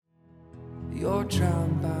You're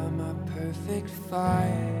drowned by my perfect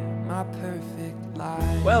fire, my perfect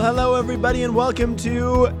lie. Well, hello everybody, and welcome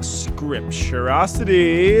to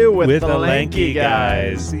Scripturosity with the Lanky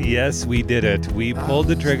Guys. Yes, we did it. We pulled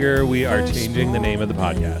the trigger. We are changing the name of the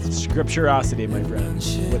podcast. Scripturosity, my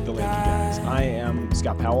friends, with the Lanky Guys. I am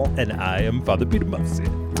Scott Powell. And I am Father Peter Muffsy.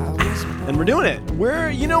 And we're doing it.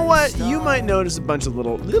 You know what? You might notice a bunch of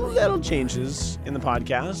little changes in the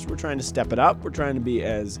podcast. We're trying to step it up. We're trying to be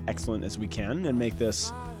as excellent as we can and make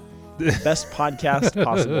this the best podcast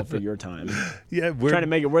possible for your time. Yeah, we're trying to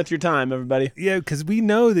make it worth your time, everybody. Yeah, because we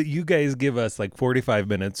know that you guys give us like 45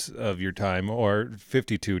 minutes of your time, or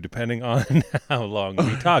 52, depending on how long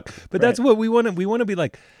we talk. But that's what we want to. We want to be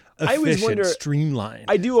like efficient, streamlined.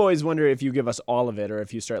 I do always wonder if you give us all of it, or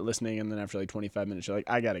if you start listening and then after like 25 minutes you're like,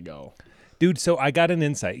 I gotta go. Dude, so I got an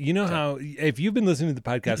insight. You know how if you've been listening to the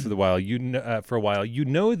podcast for a while, you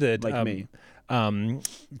know that like me.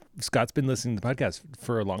 Scott's been listening to the podcast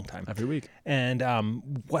for a long time. Every week. And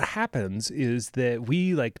what happens is that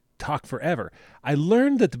we like talk forever. I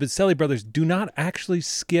learned that the Baselli brothers do not actually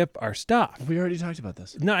skip our stuff. We already talked about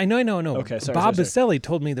this. No, I know. Okay, sorry. Bob Baselli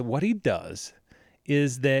told me that what he does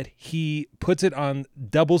is that he puts it on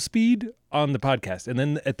double speed on the podcast, and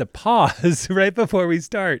then at the pause right before we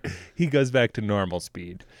start, he goes back to normal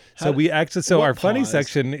speed. So we actually, our funny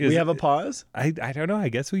section is. We have a pause? I don't know. I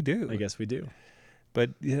guess we do. I guess we do.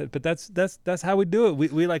 But that's how we do it.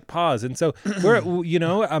 We like pause, and so we're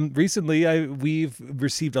recently we've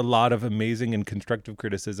received a lot of amazing and constructive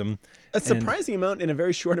criticism. A surprising amount in a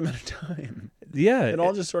very short amount of time. Yeah, it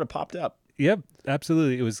all just sort of popped up. Yep,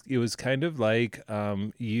 absolutely. It was kind of like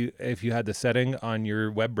if you had the setting on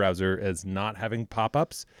your web browser as not having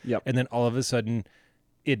pop-ups, and then all of a sudden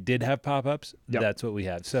it did have pop-ups. Yep. That's what we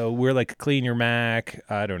had. So we're like clean your Mac.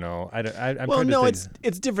 I don't know.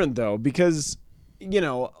 It's different though, because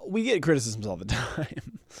we get criticisms all the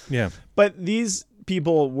time. Yeah. But these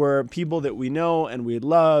people were people that we know and we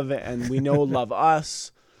love, and we know love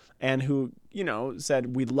us, and who,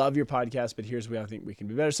 said, we love your podcast, but here's where I think we can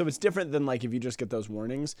be better. So it's different than like if you just get those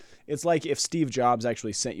warnings. It's like if Steve Jobs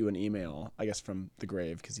actually sent you an email, I guess from the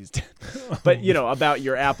grave because he's dead, but about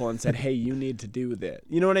your Apple and said, hey, you need to do that.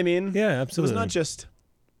 You know what I mean? Yeah, absolutely. It was not just...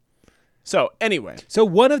 So anyway,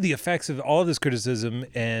 one of the effects of all of this criticism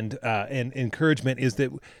and encouragement is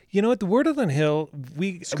that at the Word on the Hill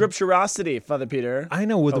Scripturosity, Father Peter. I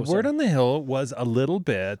know. The Word on the Hill was a little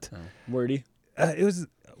bit wordy. It was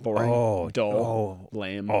boring, dull,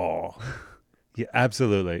 lame. Oh, yeah,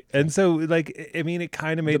 absolutely. And so, it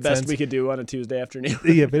kind of made the best sense. We could do on a Tuesday afternoon.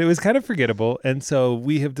 Yeah, but it was kind of forgettable, and so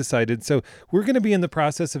we have decided. So we're going to be in the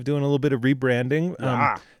process of doing a little bit of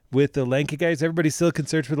rebranding. With the Lanky Guys. Everybody still can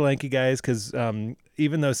search for the Lanky Guys because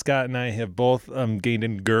even though Scott and I have both gained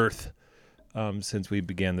in girth since we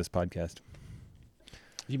began this podcast.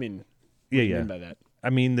 You mean? What do you mean by that? I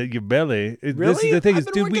mean, your belly. Really? This is the thing. I've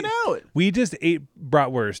been working out. We just ate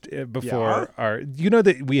bratwurst before our... You know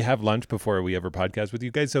that we have lunch before we ever podcast with you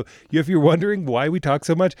guys. So if you're wondering why we talk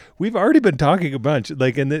so much, we've already been talking a bunch.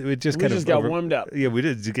 And it just got warmed up. Yeah, we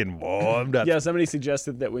just getting warmed up. Yeah, somebody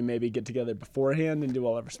suggested that we maybe get together beforehand and do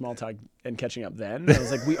all of our small talk and catching up then. And I was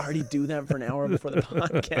like, we already do that for an hour before the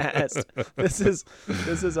podcast. This is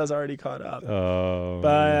us already caught up. Oh,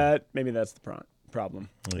 but maybe that's the problem.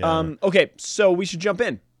 Yeah. Okay, so we should jump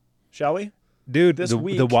in, shall we? Dude, this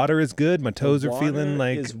week, the water is good. My toes are feeling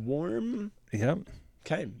like... is warm. Yep.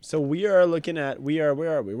 Okay, so we are looking at... where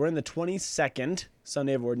are we? We're in the 22nd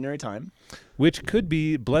Sunday of Ordinary Time. Which could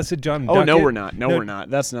be Blessed John Duckett. No, we're not. No, we're not.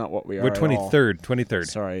 That's not what we are. We're 23rd. 23rd.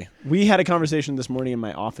 Sorry. We had a conversation this morning in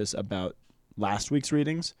my office about last week's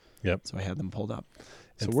readings. Yep. So I had them pulled up.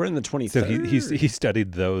 So we're in the 23rd. So he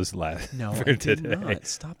studied those last for today. Did not.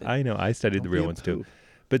 Stop it. I know. I studied the real ones too.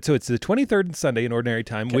 But so it's the 23rd Sunday in Ordinary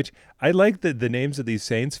Time, which I like the names of these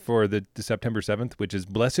saints for the September 7th, which is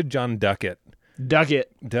Blessed John Duckett.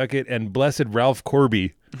 Duckett, and Blessed Ralph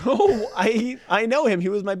Corby. Oh, I know him. He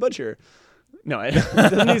was my butcher. No,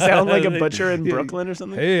 doesn't he sound like a butcher in Brooklyn or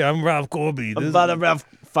something? Hey, I'm Ralph Corby.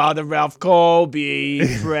 Father Ralph Corby,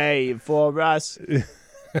 pray for us.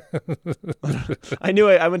 I knew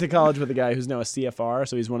it. I went to college with a guy who's now a CFR,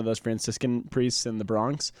 so he's one of those Franciscan priests in the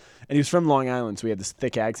Bronx, and he was from Long Island, so he had this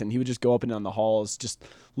thick accent. He would just go up and down the halls just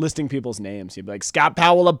listing people's names. He'd be like, Scott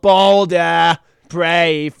Powell of Boulder,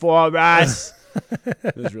 pray for us.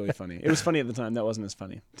 It was really funny. It was funny at the time. That wasn't as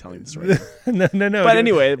funny telling the story. No. But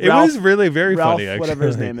anyway, it was really very Ralph, funny, actually. whatever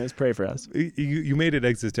his name is, pray for us. You made it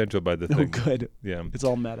existential by the thing. Oh, good. Yeah. It's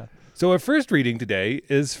all meta. So our first reading today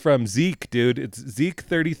is from Zeke, dude. It's Zeke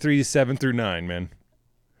 33, 7 through 9, man.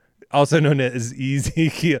 Also known as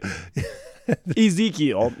Ezekiel.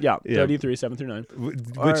 Ezekiel, Yeah. 33, 7 through 9.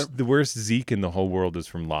 Which the worst Zeke in the whole world is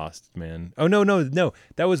from Lost, man. Oh, no.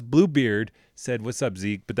 That was Bluebeard said, "What's up,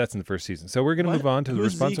 Zeke?" But that's in the first season. So we're going to move on to the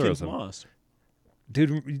Who's Zeke in responsorialism. Lost?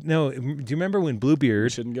 Dude, no. Do you remember when We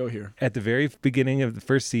Bluebeard, shouldn't go here. at the very beginning of the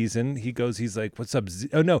first season, he's like, "What's up,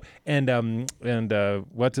 Zeke?" Oh, no. And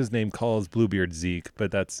what's his name calls Bluebeard Zeke,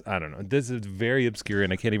 but that's, I don't know. This is very obscure,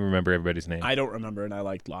 and I can't even remember everybody's name. I don't remember, and I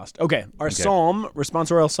liked Lost. Okay, our psalm,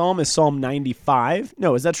 responsorial psalm, is Psalm 95.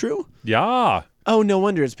 No, is that true? Yeah. Oh, no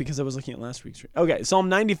wonder. It's because I was looking at last week's. Okay, Psalm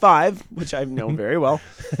 95, which I know very well.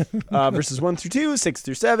 Verses 1 through 2, 6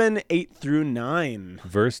 through 7, 8 through 9.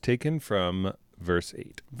 Verse taken from verse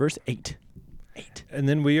 8. Verse 8. And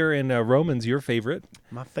then we are in Romans, your favorite.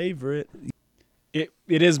 My favorite.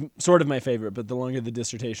 It is sort of my favorite, but the longer the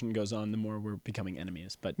dissertation goes on, the more we're becoming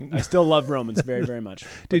enemies. But I still love Romans very, very much.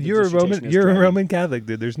 Dude, you're a Roman Catholic,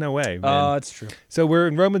 dude. There's no way. Man. It's true. So we're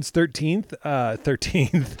in Romans 13th.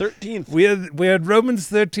 13th. 13th. We had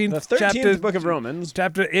Romans 13th, The 13th chapter, book of Romans.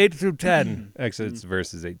 chapter 8 through 10. Actually, it's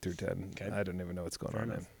verses 8 through 10. Okay. I don't even know what's going on,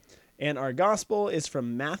 man. And our gospel is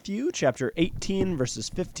from Matthew chapter 18, verses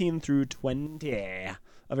 15 through 20. A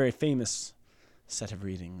very famous set of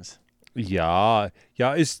readings. Yeah.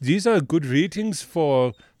 These are good readings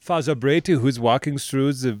for Father Brady, who's walking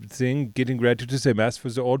through the thing, getting ready to say mass for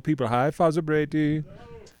the old people. Hi, Father Brady.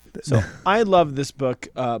 So I love this book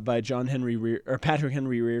by Patrick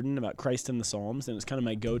Henry Reardon about Christ in the Psalms, and it's kind of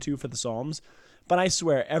my go-to for the Psalms. But I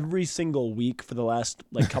swear, every single week for the last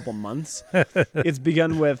couple months, it's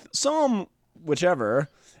begun with Psalm whichever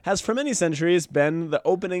has for many centuries been the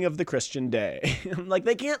opening of the Christian day.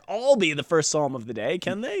 They can't all be the first psalm of the day,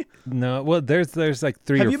 can they? No, well, there's like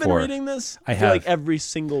three or four. Have you been reading this? I feel have. like every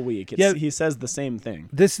single week. Yeah. He says the same thing.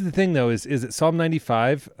 This is the thing, though, is it Psalm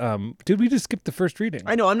 95? Did we just skip the first reading?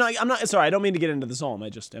 I know. I'm not. Sorry, I don't mean to get into the psalm. I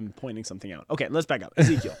just am pointing something out. Okay, let's back up.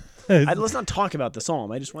 Ezekiel. Let's not talk about the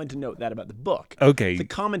psalm. I just wanted to note that about the book. Okay. The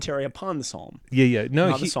commentary upon the psalm. Yeah. No,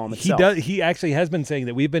 Not the psalm he itself. does. He actually has been saying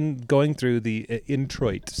that we've been going through the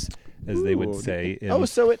introits, as they would say.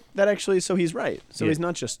 So he's right. So Yeah. he's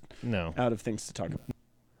not just No. out of things to talk about.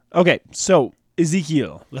 Okay, so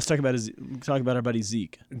Ezekiel. Let's talk about our buddy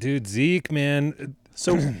Zeke. Dude, Zeke, man.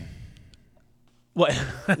 So, what?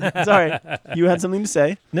 Sorry, you had something to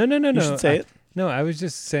say. No. You should say it. No, I was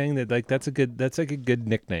just saying that that's a good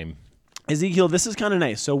nickname. Ezekiel, this is kind of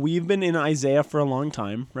nice. So we've been in Isaiah for a long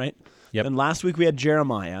time, right? Yep. And last week we had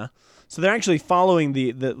Jeremiah. So they're actually following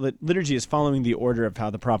the liturgy is following the order of how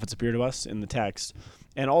the prophets appear to us in the text,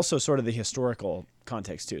 and also sort of the historical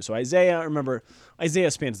context too. So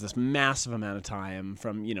Isaiah spans this massive amount of time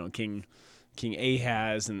from King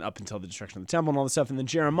Ahaz and up until the destruction of the temple and all this stuff. And then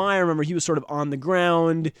Jeremiah, remember, he was sort of on the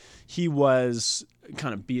ground. He was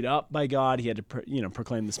kind of beat up by God. He had to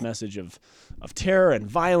proclaim this message of terror and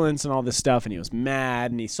violence and all this stuff. And he was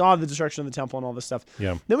mad, and he saw the destruction of the temple and all this stuff.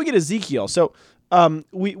 Yeah. Then we get Ezekiel. So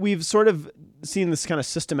we've sort of seen this kind of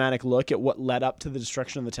systematic look at what led up to the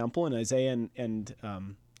destruction of the temple in Isaiah and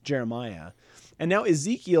Jeremiah. And now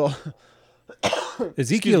Ezekiel...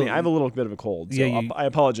 Excuse me, I have a little bit of a cold, so I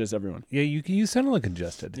apologize, everyone. Yeah, you sound a little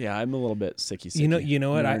congested. Yeah, I'm a little bit sicky. You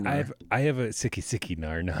know what? Nar. I have a sicky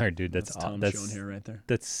nar, dude. That's Tom that's showing here right there.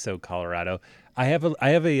 That's so Colorado. I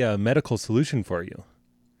have a medical solution for you.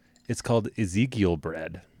 It's called Ezekiel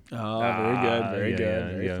bread. Oh, very good, very yeah,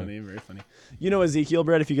 good, very yeah. funny, very funny. You know Ezekiel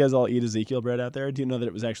bread? If you guys all eat Ezekiel bread out there, do you know that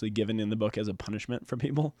it was actually given in the book as a punishment for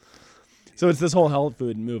people? So it's this whole health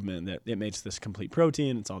food movement that it makes this complete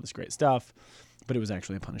protein. It's all this great stuff, but it was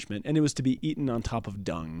actually a punishment, and it was to be eaten on top of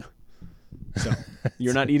dung. So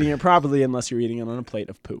you're not eating it properly unless you're eating it on a plate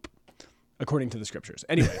of poop, according to the scriptures.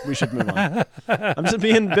 Anyway, we should move on. I'm just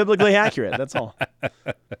being biblically accurate. That's all.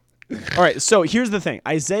 All right, so here's the thing.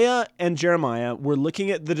 Isaiah and Jeremiah were looking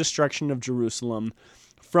at the destruction of Jerusalem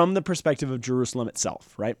from the perspective of Jerusalem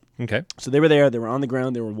itself, right? Okay. So they were there, they were on the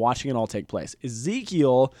ground, they were watching it all take place.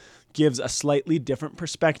 Ezekiel gives a slightly different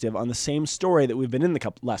perspective on the same story that we've been in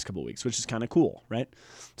the last couple of weeks, which is kind of cool, right?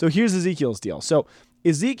 So here's Ezekiel's deal. So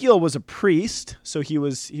Ezekiel was a priest, so he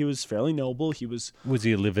was fairly noble. Was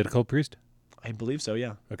he a Levitical priest? I believe so,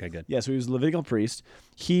 yeah. Okay, good. Yeah, so he was a Levitical priest.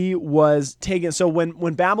 He was taken. So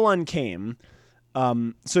when Babylon came,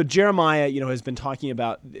 so Jeremiah, has been talking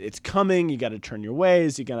about it's coming. You got to turn your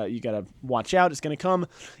ways. You gotta watch out. It's gonna come.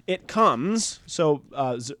 It comes. So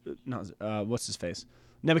what's his face?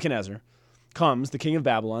 Nebuchadnezzar comes, the king of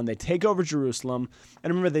Babylon. They take over Jerusalem,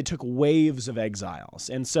 and remember they took waves of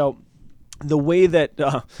exiles. And so the way that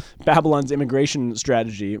Babylon's immigration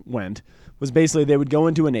strategy went was basically they would go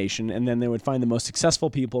into a nation and then they would find the most successful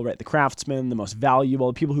people, right? The craftsmen, the most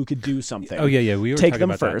valuable, people who could do something. Oh, yeah. We were take talking them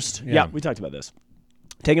about first. That. Yeah, we talked about this.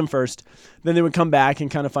 Take them first. Then they would come back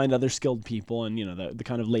and kind of find other skilled people and, the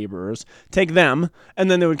kind of laborers. Take them.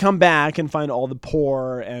 And then they would come back and find all the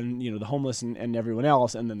poor and, the homeless and everyone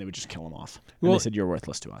else. And then they would just kill them off. And they said, you're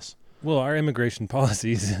worthless to us. Well, our immigration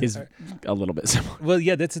policies is a little bit similar. Well,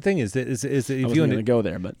 yeah, that's the thing is that if you want to go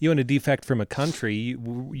there, but you want to defect from a country,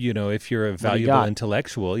 if you're a valuable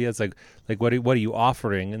intellectual, it's like what are you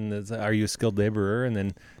offering, and are you a skilled laborer, and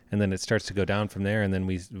then it starts to go down from there, and then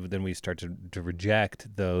we start to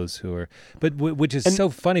reject those who are, but which is so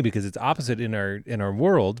funny because it's opposite in our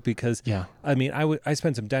world because I mean I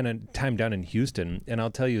spent some time down in Houston, and I'll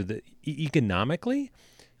tell you that economically,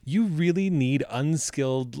 you really need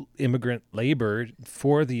unskilled immigrant labor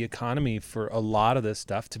for the economy for a lot of this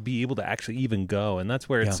stuff to be able to actually even go. And that's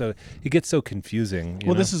where it gets so confusing.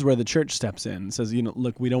 Well, this is where the church steps in and says,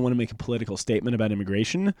 look, we don't want to make a political statement about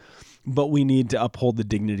immigration, but we need to uphold the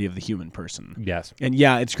dignity of the human person. Yes. And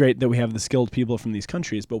it's great that we have the skilled people from these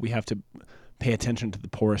countries, but we have to pay attention to the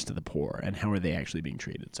poorest of the poor and how are they actually being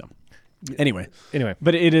treated. So anyway,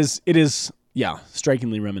 but it is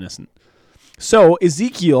strikingly reminiscent. So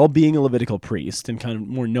Ezekiel, being a Levitical priest and kind of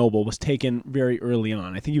more noble, was taken very early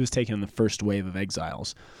on. I think he was taken in the first wave of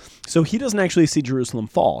exiles. So he doesn't actually see Jerusalem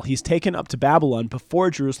fall. He's taken up to Babylon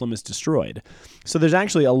before Jerusalem is destroyed. So there's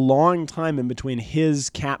actually a long time in between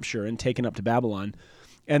his capture and taken up to Babylon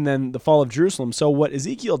and then the fall of Jerusalem. So what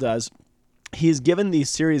Ezekiel does, he is given these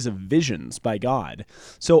series of visions by God.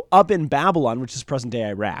 So up in Babylon, which is present-day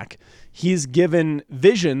Iraq, he's given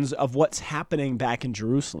visions of what's happening back in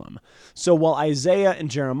Jerusalem. So while Isaiah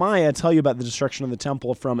and Jeremiah tell you about the destruction of the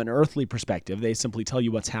temple from an earthly perspective, they simply tell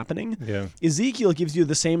you what's happening. Yeah. Ezekiel gives you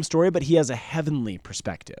the same story, but he has a heavenly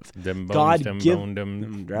perspective. God gives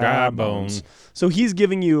them dry bones. So he's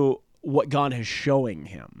giving you what God is showing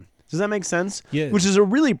him. Does that make sense? Yeah. Which is a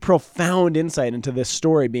really profound insight into this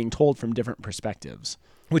story being told from different perspectives.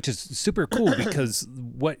 Which is super cool because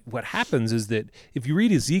what happens is that if you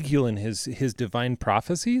read Ezekiel and his divine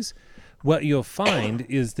prophecies, what you'll find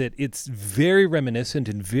is that it's very reminiscent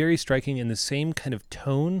and very striking in the same kind of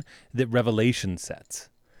tone that Revelation sets.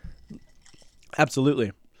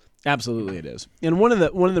 Absolutely. Absolutely it is. And one of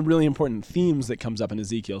the really important themes that comes up in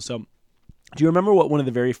Ezekiel. So do you remember what one of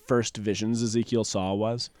the very first visions Ezekiel saw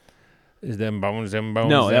was? Is them bones?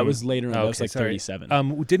 No, that was later on. Okay, that was like sorry.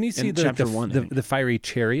 37. Didn't he see chapter 1, the fiery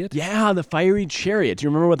chariot? Yeah, the fiery chariot. Do you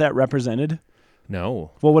remember what that represented?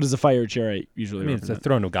 No. Well, what does the fiery chariot usually represent? It's the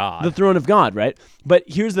throne of God. The throne of God, right? But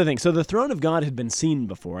here's the thing. So the throne of God had been seen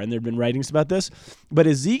before, and there had been writings about this, but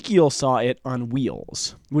Ezekiel saw it on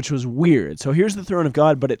wheels, which was weird. So here's the throne of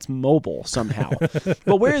God, but it's mobile somehow.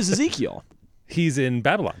 But where is Ezekiel? He's in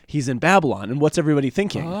Babylon. He's in Babylon. And what's everybody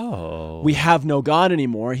thinking? Oh. We have no God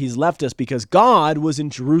anymore. He's left us because God was in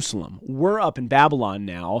Jerusalem. We're up in Babylon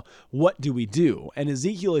now. What do we do? And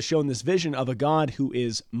Ezekiel is shown this vision of a God who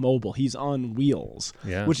is mobile. He's on wheels,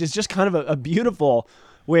 which is just kind of a beautiful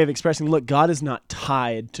way of expressing, look, God is not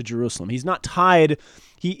tied to Jerusalem. He's not tied.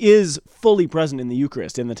 He is fully present in the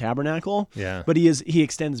Eucharist, in the tabernacle, but he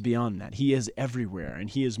extends beyond that. He is everywhere, and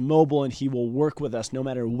he is mobile, and he will work with us no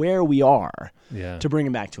matter where we are to bring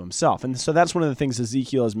him back to himself. And so that's one of the things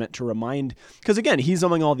Ezekiel is meant to remind, because again, he's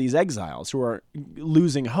among all these exiles who are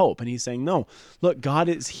losing hope, and he's saying, no, look, God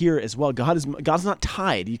is here as well. God's not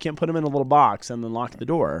tied. You can't put him in a little box and then lock the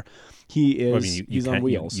door. He is. Well, I mean, he's on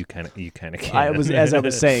wheels. You kind of can. As I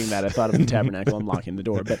was saying that, I thought of the tabernacle and locking the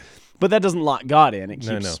door, but that doesn't lock God in. It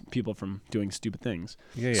keeps people from doing stupid things.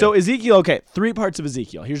 So Ezekiel, okay, 3 parts of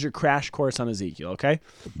Ezekiel. Here's your crash course on Ezekiel, okay?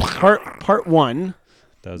 Part 1,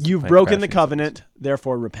 you've broken the covenant,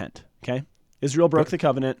 therefore repent, okay? Israel broke the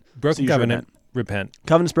covenant. Broken covenant, repent.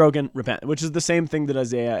 Covenant's broken, repent, which is the same thing that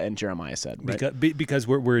Isaiah and Jeremiah said, right? Because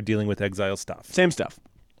we're dealing with exile stuff. Same stuff.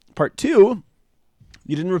 Part 2,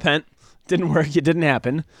 you didn't repent, didn't work, it didn't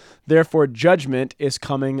happen, therefore judgment is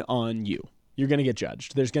coming on you. You're going to get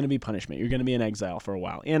judged. There's going to be punishment. You're going to be in exile for a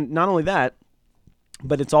while. And not only that,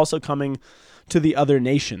 but it's also coming to the other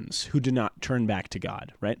nations who do not turn back to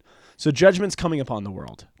God, right? So judgment's coming upon the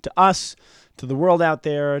world. To us, to the world out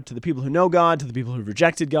there, to the people who know God, to the people who've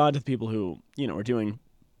rejected God, to the people who, are doing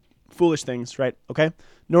foolish things, right? Okay?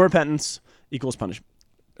 No repentance equals punishment.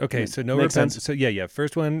 Okay, so no repentance. So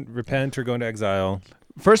first one, repent or go into exile.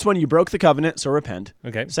 First one, you broke the covenant, so repent.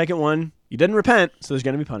 Okay. Second one, you didn't repent, so there's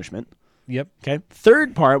going to be punishment. Yep. Okay.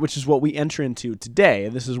 Third part, which is what we enter into today,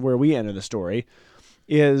 this is where we enter the story,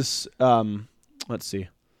 is, let's see.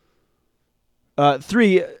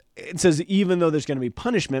 3, it says, even though there's going to be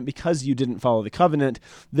punishment because you didn't follow the covenant,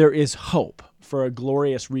 there is hope for a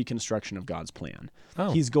glorious reconstruction of God's plan.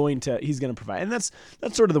 Oh. He's going to provide. And that's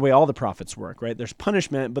sort of the way all the prophets work, right? There's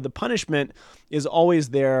punishment, but the punishment is always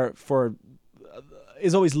there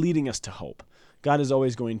is always leading us to hope. God is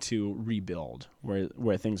always going to rebuild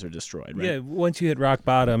where things are destroyed, right? Yeah, once you hit rock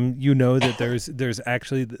bottom, you know that there's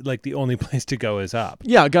actually like the only place to go is up.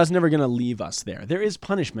 Yeah, God's never going to leave us there. There is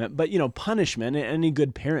punishment, but punishment, and any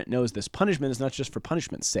good parent knows this, punishment is not just for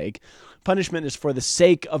punishment's sake. Punishment is for the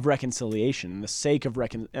sake of reconciliation, and the sake of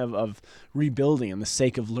rebuilding, and the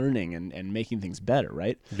sake of learning and making things better,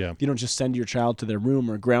 right? Yeah. You don't just send your child to their room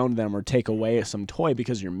or ground them or take away some toy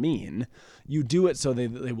because you're mean. You do it so they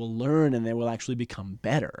will learn and they will actually become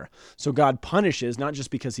better. So God punishes not just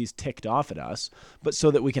because he's ticked off at us, but so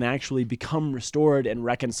that we can actually become restored and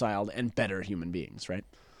reconciled and better human beings, right?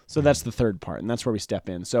 So that's the third part, and that's where we step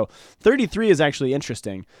in. So 33 is actually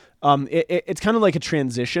interesting. It's kind of like a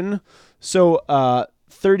transition. So the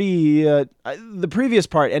previous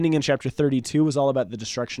part, ending in chapter 32, was all about the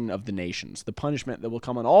destruction of the nations, the punishment that will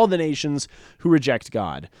come on all the nations who reject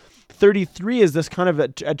God. 33 is this kind of a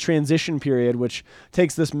transition period which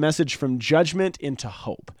takes this message from judgment into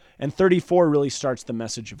hope. And 34 really starts the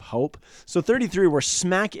message of hope. So 33, we're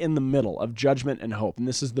smack in the middle of judgment and hope. And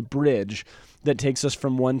this is the bridge that takes us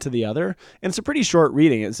from one to the other. And it's a pretty short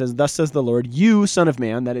reading. It says, "Thus says the Lord, you son of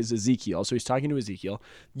man," that is Ezekiel. So he's talking to Ezekiel.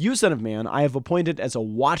 "You son of man, I have appointed as a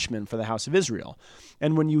watchman for the house of Israel.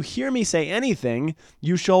 And when you hear me say anything,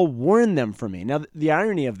 you shall warn them from me." Now, the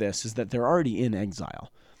irony of this is that they're already in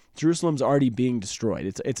exile. Jerusalem's already being destroyed.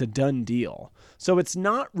 It's a done deal. So it's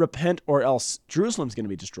not repent or else Jerusalem's going to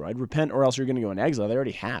be destroyed. Repent or else you're going to go in exile. They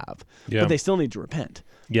already have. Yeah. But they still need to repent.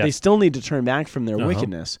 Yes. They still need to turn back from their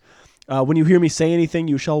wickedness. "When you hear me say anything,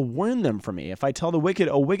 you shall warn them from me. If I tell the wicked,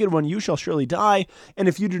 O wicked one, you shall surely die. And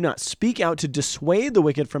if you do not speak out to dissuade the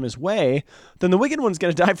wicked from his way, then the wicked one's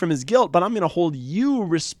going to die from his guilt, but I'm going to hold you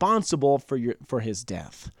responsible for his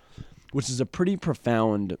death," which is a pretty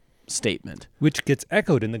profound statement. Which gets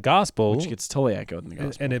echoed in the gospel. Which gets totally echoed in the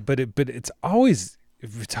gospel. And but it's always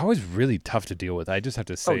really tough to deal with. I just have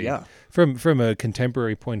to say, yeah. from a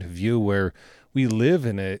contemporary point of view, where we live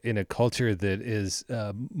in a culture that is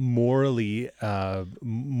morally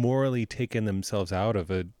taken themselves out of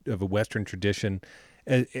a Western tradition,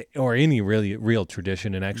 or any really real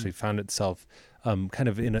tradition, and actually found itself kind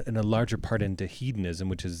of in a larger part into hedonism,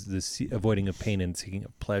 which is the avoiding of pain and seeking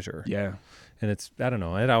of pleasure. Yeah. And it's, I don't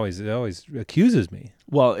know, it always accuses me.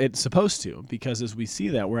 Well, it's supposed to, because as we see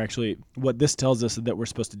that, what this tells us is that we're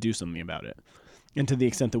supposed to do something about it. And to the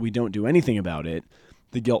extent that we don't do anything about it,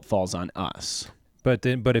 the guilt falls on us. But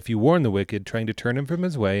if you warn the wicked, trying to turn him from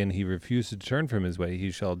his way, and he refuses to turn from his way,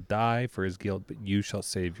 he shall die for his guilt, but you shall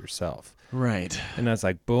save yourself. Right. And that's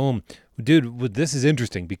like, boom. Dude, this is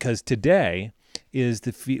interesting, because today is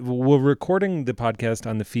we're recording the podcast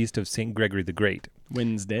on the feast of St. Gregory the Great.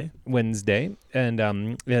 Wednesday. And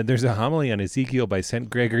there's a homily on Ezekiel by St.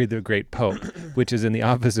 Gregory the Great Pope, which is in the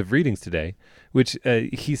office of readings today, which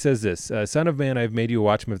he says this, "Son of man, I have made you a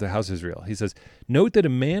watchman of the house of Israel." He says, "Note that a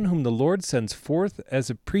man whom the Lord sends forth as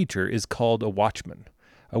a preacher is called a watchman.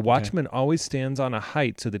 A watchman always stands on a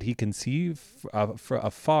height so that he can see for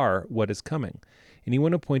afar what is coming.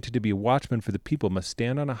 Anyone appointed to be a watchman for the people must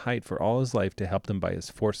stand on a height for all his life to help them by his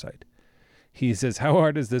foresight." He says, "How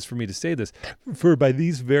hard is this for me to say this? For by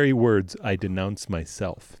these very words I denounce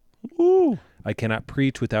myself. Woo! I cannot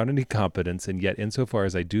preach without any competence, and yet insofar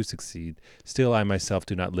as I do succeed, still I myself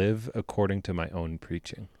do not live according to my own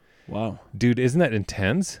preaching." Wow. Dude, isn't that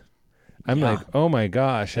intense? I'm like, oh my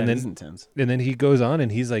gosh. That is intense. And then he goes on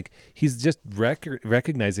and he's like, he's just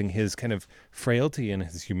recognizing his kind of frailty and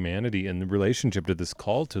his humanity and the relationship to this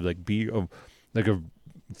call to like be a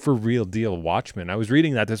for real deal watchman. I was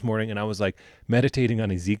reading that this morning and I was like meditating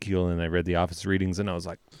on Ezekiel, and I read the office readings and I was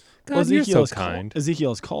like, God, you're so kind.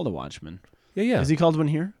 Ezekiel is called a watchman. Yeah. Is he called one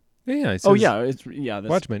here? Yeah. That's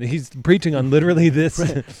watchman. He's preaching on literally this.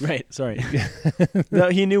 Right. Sorry. No,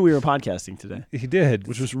 he knew we were podcasting today. He did.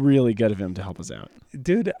 Which was really good of him to help us out.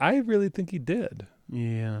 Dude, I really think he did.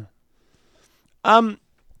 Yeah.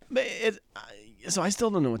 So I still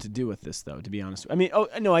don't know what to do with this, though, to be honest. I mean,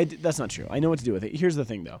 that's not true. I know what to do with it. Here's the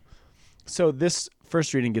thing, though. So this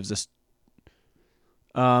first reading gives us,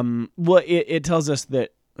 it tells us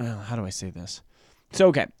that, how do I say this? So,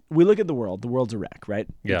 okay, we look at the world. The world's a wreck, right?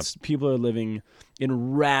 Yeah. People are living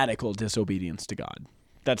in radical disobedience to God.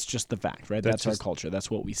 That's just the fact, right? That's our culture. That's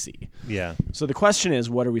what we see. Yeah. So the question is,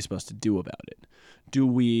 what are we supposed to do about it? Do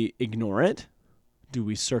we ignore it? Do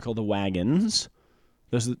we circle the wagons?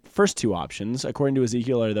 Those are the first two options. According to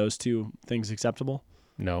Ezekiel, are those two things acceptable?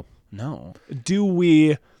 No, No. Do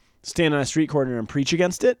we stand on a street corner and preach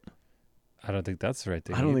against it? I don't think that's the right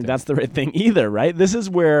thing. I don't think either. that's the right thing either, right? This is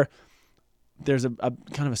where there's a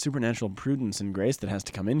kind of a supernatural prudence and grace that has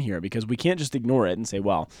to come in here, because we can't just ignore it and say,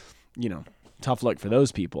 well, tough luck for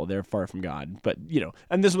those people. They're far from God. But,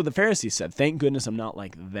 and this is what the Pharisees said. Thank goodness I'm not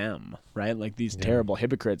like them, right? Like these terrible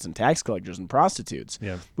hypocrites and tax collectors and prostitutes.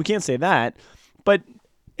 Yeah. We can't say that. But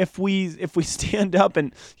if we stand up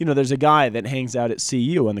and, there's a guy that hangs out at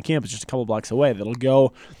CU on the campus just a couple blocks away that'll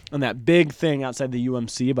go on that big thing outside the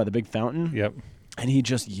UMC by the big fountain. Yep. And he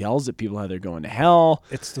just yells at people how they're going to hell.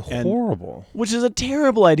 It's horrible. Which is a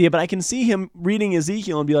terrible idea, but I can see him reading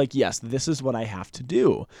Ezekiel and be like, yes, this is what I have to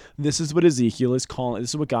do. This is what Ezekiel is calling. This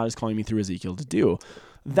is what God is calling me through Ezekiel to do.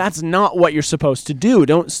 That's not what you're supposed to do.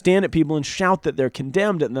 Don't stand at people and shout that they're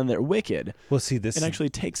condemned and then they're wicked. Well, see, this It actually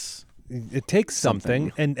takes... It takes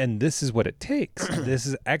something, and this is what it takes. This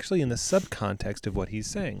is actually in the subcontext of what he's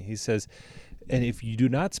saying. He says, and if you do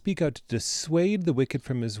not speak out to dissuade the wicked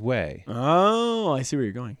from his way. Oh, I see where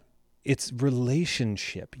you're going. It's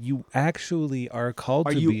relationship. You actually are called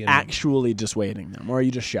to be. Are you actually dissuading them, or are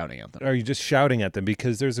you just shouting at them? Are you just shouting at them?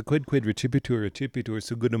 Because there's a quid recipitur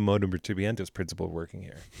sugudum modum recipientis principle working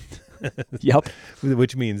here. Yep.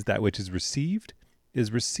 Which means that which is received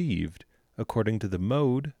received according to the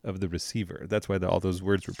mode of the receiver. That's why all those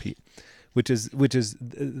words repeat. Which is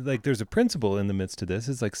like, there's a principle in the midst of this.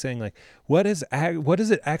 It's like saying, like, what does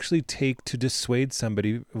it actually take to dissuade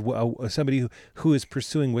somebody who is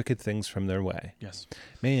pursuing wicked things from their way? Yes.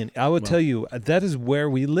 Man, I will tell you, that is where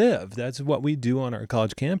we live. That's what we do on our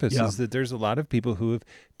college campus, is that there's a lot of people who have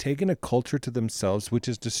taken a culture to themselves, which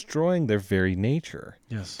is destroying their very nature.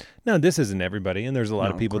 Yes. Now, this isn't everybody, and there's a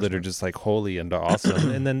lot of people that are just like holy and awesome.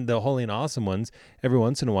 And then the holy and awesome ones, every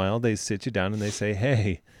once in a while, they sit you down and they say,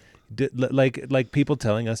 hey, like people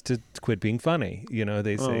telling us to quit being funny.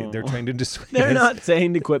 They say they're trying to dissuade us. They're not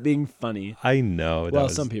saying to quit being funny. I know. Well,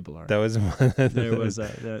 some people are. That was one. There was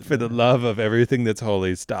for the love of everything that's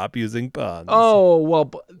holy, stop using puns. Oh,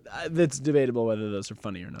 well, it's debatable whether those are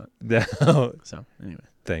funny or not. No. So, anyway.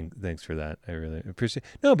 Thanks for that. I really appreciate.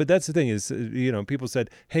 No, but that's the thing is, people said,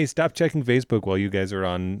 "Hey, stop checking Facebook while you guys are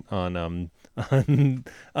on the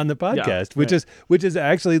podcast," which is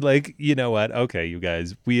actually like, you know what? Okay, you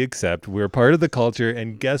guys, we accept we're part of the culture,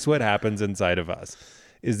 and guess what happens inside of us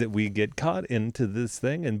is that we get caught into this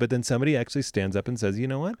thing, but then somebody actually stands up and says, "You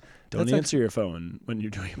know what? Don't answer your phone when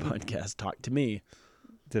you're doing a podcast. Talk to me."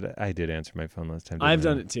 I did answer my phone last time. I've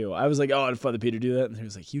done it too. I was like, "Oh, I'd Father Peter do that," and he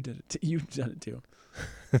was like, "You did it. You've done it too."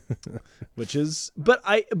 Which is, but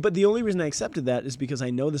the only reason I accepted that is because I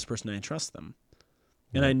know this person and I trust them,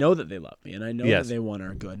 and I know that they love me, and I know that they want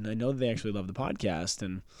our good, and I know that they actually love the podcast.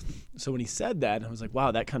 And so when he said that, I was like,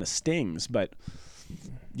 wow, that kind of stings. But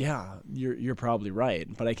yeah, you're probably right.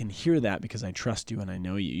 But I can hear that because I trust you and I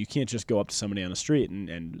know you. You can't just go up to somebody on the street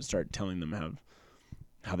and start telling them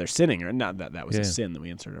how they're sinning, or not that was a sin that we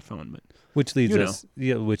answered our phone, but which leads us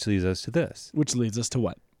to this. Which leads us to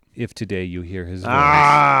what? If today you hear his voice,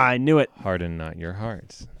 I knew it. Harden not your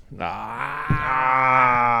hearts.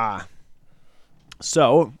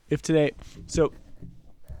 So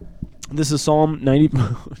this is Psalm 90.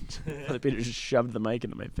 Father Peter just shoved the mic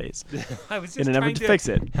into my face I was just in an effort to fix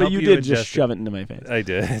it, but help you you did just adjust shove it into my face. I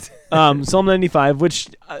did. Psalm 95, which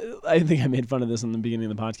I think I made fun of this in the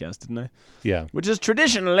beginning of the podcast, didn't I? Yeah. Which is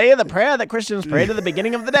traditionally the prayer that Christians pray to the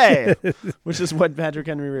beginning of the day, which is what Patrick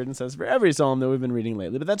Henry Reardon says for every psalm that we've been reading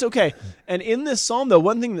lately. But that's okay. And in this psalm, though,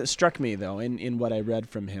 one thing that struck me, though, in what I read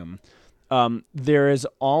from him, there is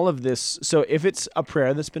all of this. So if it's a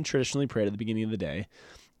prayer that's been traditionally prayed at the beginning of the day,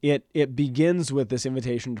 it begins with this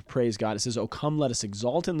invitation to praise God. It says, "Oh, come, let us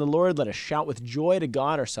exalt in the Lord. Let us shout with joy to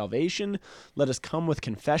God, our salvation. Let us come with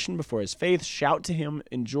confession before his faith. Shout to him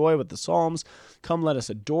in joy with the psalms. Come, let us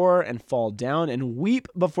adore and fall down and weep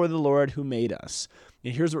before the Lord who made us."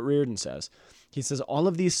 And here's what Reardon says. He says, all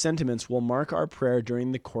of these sentiments will mark our prayer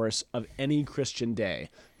during the course of any Christian day.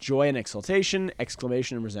 Joy and exultation,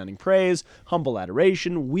 exclamation and resounding praise, humble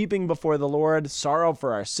adoration, weeping before the Lord, sorrow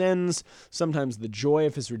for our sins, sometimes the joy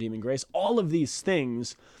of his redeeming grace. All of these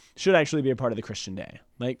things should actually be a part of the Christian day.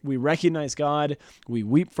 Like, we recognize God, we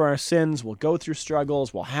weep for our sins, we'll go through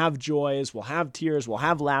struggles, we'll have joys, we'll have tears, we'll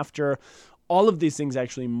have laughter. All of these things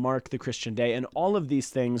actually mark the Christian day, and all of these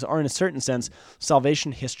things are, in a certain sense,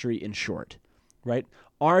 salvation history in short. Right?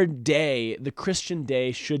 our day, the Christian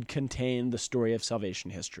day, should contain the story of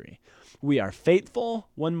salvation history. We are faithful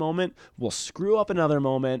one moment, we'll screw up another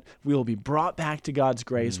moment, we will be brought back to God's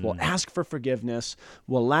grace, we'll ask for forgiveness,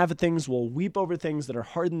 we'll laugh at things, we'll weep over things that are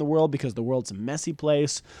hard in the world because the world's a messy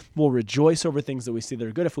place, we'll rejoice over things that we see that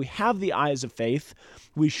are good. If we have the eyes of faith,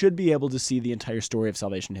 we should be able to see the entire story of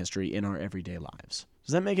salvation history in our everyday lives.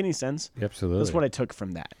 Does that make any sense? Absolutely. That's what I took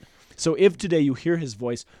from that. So if today you hear his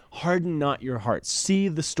voice, harden not your heart. See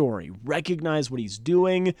the story. Recognize what he's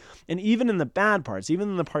doing. And even in the bad parts, even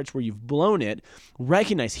in the parts where you've blown it,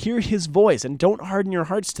 recognize, hear his voice, and don't harden your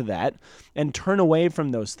hearts to that and turn away from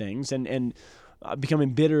those things and become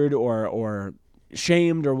embittered or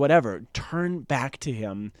shamed or whatever. Turn back to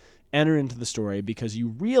him. Enter into the story because you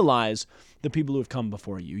realize the people who have come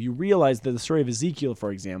before you. You realize that the story of Ezekiel,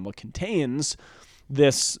 for example, contains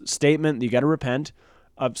this statement that you got to repent,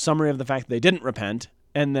 a summary of the fact that they didn't repent,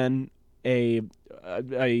 and then a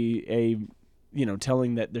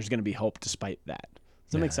telling that there's going to be hope despite that.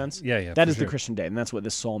 Does that make sense? Yeah. That is the Christian day, and that's what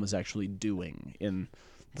this psalm is actually doing in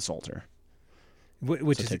the Psalter.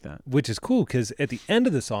 Which is cool because at the end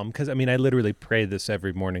of the psalm, because I literally pray this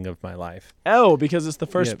every morning of my life. Oh, because it's the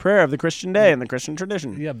first prayer of the Christian day in the Christian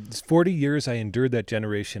tradition. Yeah, 40 years I endured that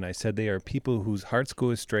generation. I said they are people whose hearts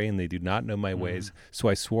go astray and they do not know my ways. So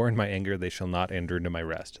I swore in my anger they shall not enter into my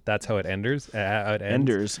rest. That's how it ends. How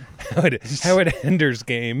it enders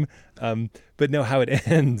game. But no, how it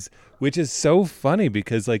ends, which is so funny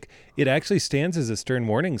because it actually stands as a stern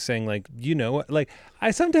warning saying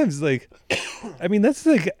I sometimes that's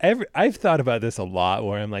I've thought about this a lot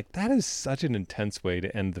where I'm like, that is such an intense way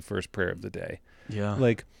to end the first prayer of the day. Yeah.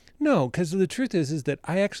 No, because the truth is that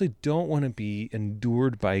I actually don't want to be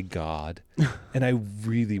endured by God and I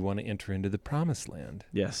really want to enter into the promised land.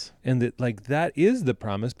 Yes. And that that is the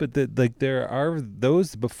promise, but that there are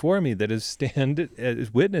those before me that stand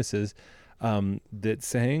as witnesses that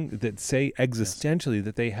say existentially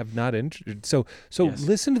that they have not entered. So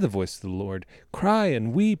listen to the voice of the Lord, cry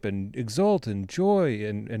and weep and exult and joy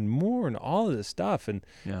and mourn, all of this stuff, and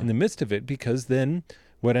in the midst of it, because then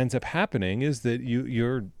what ends up happening is that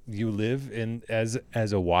you live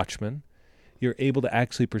as a watchman. You're able to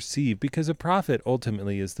actually perceive, because a prophet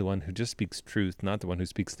ultimately is the one who just speaks truth, not the one who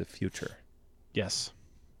speaks the future. Yes,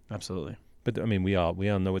 absolutely. But we all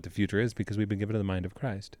know what the future is because we've been given the mind of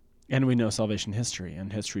Christ. And we know salvation history,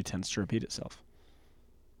 and history tends to repeat itself.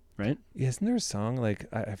 Right? Yeah, isn't there a song?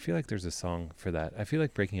 I feel like there's a song for that. I feel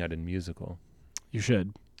like breaking out in musical. You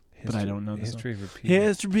should. But I don't know the History song. repeats.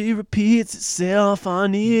 History repeats itself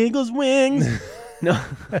on eagle's wings. No.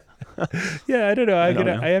 Yeah, I don't know.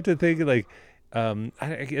 I have to think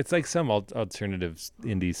it's like some alternative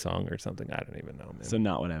indie song or something. I don't even know, man. So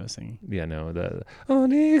not what I was singing. Yeah, no. The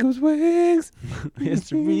on eagle's wings.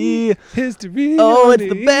 History. Oh,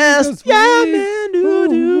 it's the best. Yeah, man.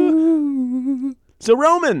 Doo-doo. So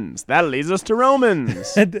Romans. That leads us to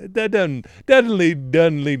Romans. that doesn't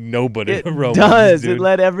lead nobody It to Romans. does. Dude. It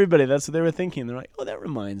led everybody. That's what they were thinking. They're like, oh, that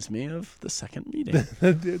reminds me of the second reading.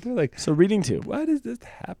 They're like, So reading 2. why does this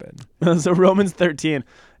happen? So Romans 13.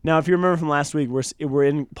 Now, if you remember from last week, we're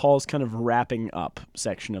in Paul's kind of wrapping up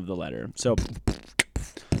section of the letter. So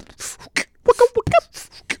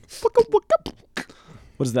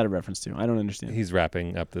what is that a reference to? I don't understand. He's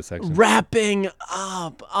wrapping up the section. Wrapping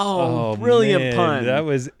up. Oh, brilliant man, pun. That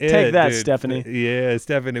was it. Take that, dude. Stephanie. Yeah,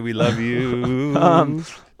 Stephanie, we love you.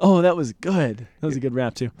 Oh, that was good. That was a good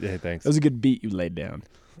rap too. Yeah, thanks. That was a good beat you laid down.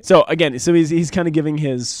 So again, he's kind of giving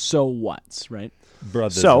his so whats, right?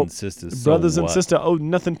 Brothers and sisters. Brothers and sisters owe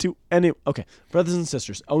nothing to any. Okay, brothers and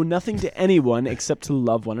sisters owe nothing to anyone except to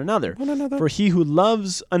love one another. For he who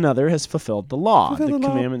loves another has fulfilled the law. The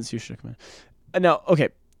commandments you should command. Now, okay,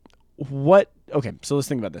 so let's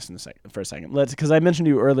think about this for a second. Because I mentioned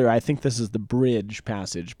to you earlier, I think this is the bridge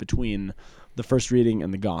passage between the first reading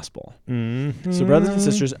and the gospel. Mm-hmm. So brothers and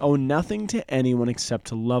sisters owe nothing to anyone except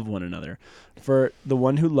to love one another. For the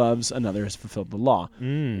one who loves another has fulfilled the law.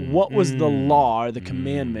 What was the law or the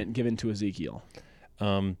commandment given to Ezekiel?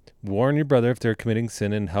 Warn your brother if they're committing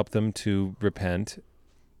sin and help them to repent.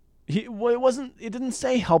 It didn't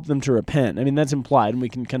say help them to repent. I mean, that's implied, and we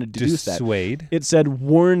can kind of deduce Dissuade. that. It said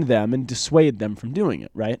warn them and dissuade them from doing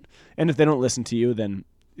it, right? And if they don't listen to you, then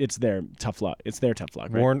it's their tough luck. It's their tough luck,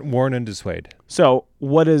 right? Warn and dissuade. So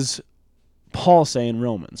what does Paul say in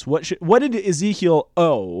Romans? What did Ezekiel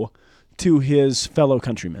owe to his fellow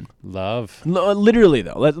countrymen? Love. Literally,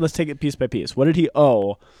 though. Let's take it piece by piece. What did he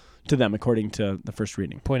owe to them according to the first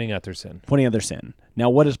reading? Pointing out their sin. Pointing out their sin. Now,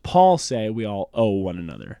 what does Paul say we all owe one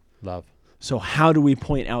another? Love. So how do we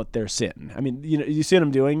point out their sin? I mean, you see what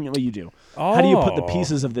I'm doing? Well, you do. How do you put the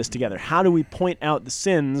pieces of this together? How do we point out the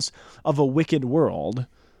sins of a wicked world?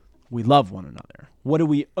 We love one another. What do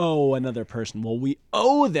we owe another person? Well, we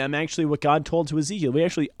owe them actually what God told to Ezekiel. We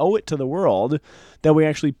actually owe it to the world that we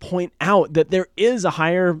actually point out that there is a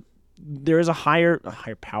higher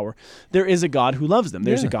power. There is a God who loves them.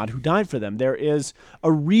 There's a God who died for them. There is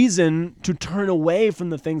a reason to turn away from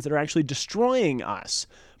the things that are actually destroying us,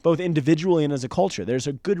 both individually and as a culture. There's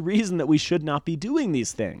a good reason that we should not be doing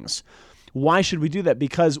these things. Why should we do that?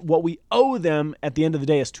 Because what we owe them at the end of the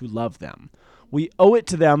day is to love them. We owe it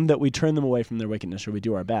to them that we turn them away from their wickedness, or we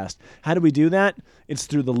do our best. How do we do that? It's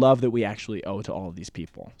through the love that we actually owe to all of these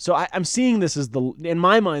people. So I'm seeing this as in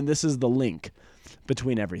my mind, this is the link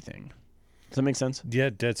between everything. Does that make sense?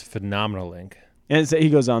 Yeah, that's a phenomenal link. And he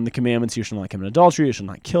goes on, the commandments: you shall not commit adultery, you shall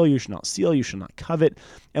not kill, you shall not steal, you shall not covet,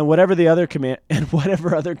 and whatever other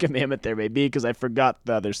commandment there may be, because I forgot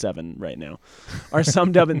the other 7 right now, are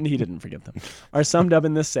summed up in, he didn't forget them, are summed up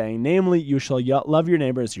in this saying, namely, you shall love your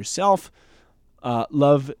neighbor as yourself.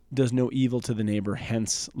 Love does no evil to the neighbor,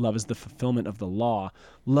 hence love is the fulfillment of the law.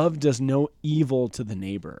 Love does no evil to the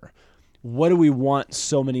neighbor. What do we want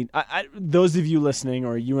so many... those of you listening,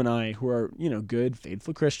 or you and I, who are, good,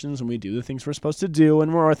 faithful Christians, and we do the things we're supposed to do,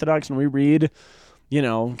 and we're Orthodox, and we read,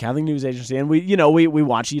 Catholic News Agency, and we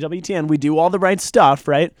watch EWTN, we do all the right stuff,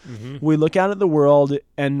 right? Mm-hmm. We look out at the world,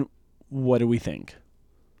 and what do we think?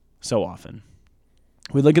 So often.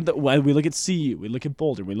 We look at CU, we look at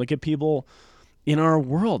Boulder, we look at people in our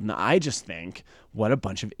world, and I just think, what a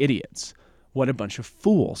bunch of idiots. What a bunch of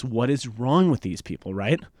fools. What is wrong with these people,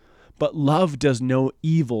 right? But love does no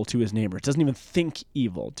evil to his neighbor. It doesn't even think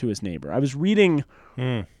evil to his neighbor. I was reading,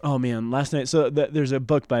 last night. So there's a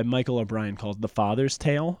book by Michael O'Brien called The Father's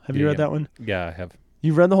Tale. Have you read that one? Yeah, I have.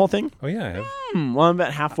 You've read the whole thing? Oh, yeah, I have. Well, I'm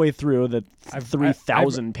about halfway through the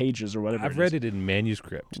 3,000 pages or whatever. I've read it in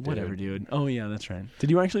manuscript. Whatever, dude. Oh, yeah, that's right. Did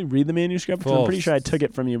you actually read the manuscript? I'm pretty sure I took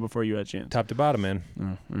it from you before you had a chance. Top to bottom, man.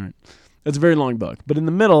 Oh, all right. It's a very long book. But in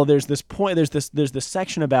the middle, there's this point. There's this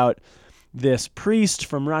section about this priest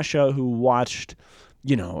from Russia who watched,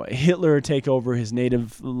 Hitler take over his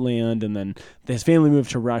native land, and then his family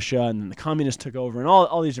moved to Russia, and then the communists took over, and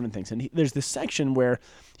all these different things. And there's this section where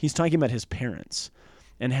he's talking about his parents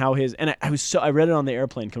and how I read it on the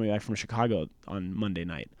airplane coming back from Chicago on Monday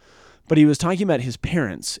night. But he was talking about his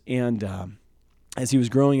parents, and as he was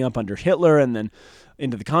growing up under Hitler and then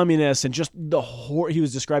into the communists, and just he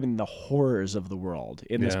was describing the horrors of the world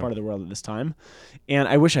in this part of the world at this time. And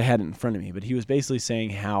I wish I had it in front of me, but he was basically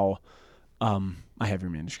saying how, I have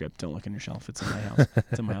your manuscript, don't look on your shelf, it's in my house,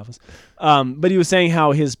 it's in my office. But he was saying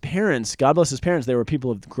how his parents, God bless his parents, they were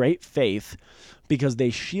people of great faith because they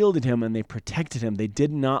shielded him and they protected him. They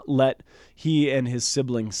did not let he and his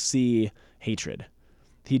siblings see hatred.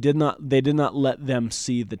 They did not let them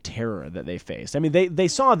see the terror that they faced. I mean, they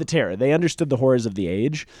saw the terror. They understood the horrors of the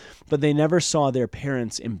age, but they never saw their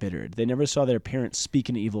parents embittered. They never saw their parents speak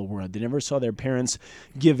an evil word. They never saw their parents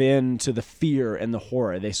give in to the fear and the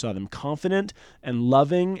horror. They saw them confident and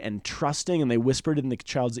loving and trusting, and they whispered in the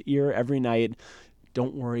child's ear every night,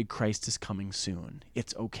 "Don't worry, Christ is coming soon.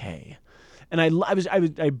 It's okay." And I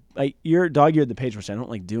dog-eared the page, which I don't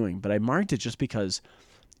like doing, but I marked it just because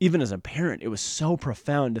even as a parent, it was so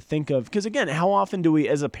profound to think of. Because again, how often do we,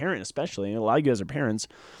 as a parent especially, and a lot of you guys are parents,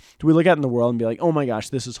 do we look out in the world and be like, oh my gosh,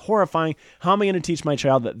 this is horrifying. How am I going to teach my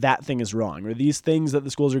child that thing is wrong? Or these things that the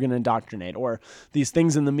schools are going to indoctrinate? Or these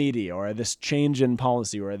things in the media? Or this change in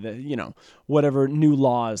policy? Or whatever new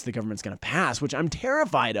laws the government's going to pass, which I'm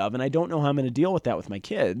terrified of, and I don't know how I'm going to deal with that with my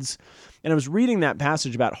kids. And I was reading that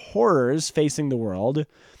passage about horrors facing the world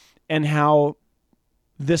and how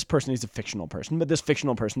this person, he's a fictional person, but this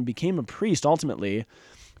fictional person became a priest ultimately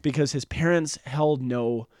because his parents held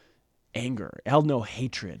no anger, held no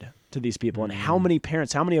hatred to these people. And how many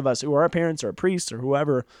of us who are parents or priests or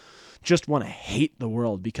whoever just want to hate the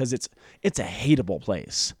world because it's a hateable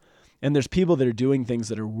place. And there's people that are doing things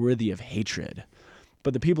that are worthy of hatred,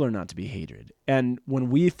 but the people are not to be hated. And when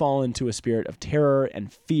we fall into a spirit of terror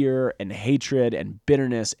and fear and hatred and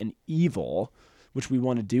bitterness and evil, which we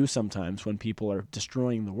want to do sometimes when people are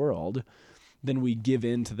destroying the world, then we give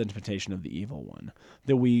in to the temptation of the evil one.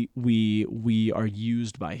 That we are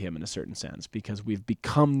used by him in a certain sense because we've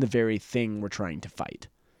become the very thing we're trying to fight.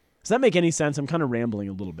 Does that make any sense? I'm kind of rambling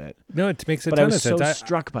a little bit. No, it makes a ton of sense. But I was so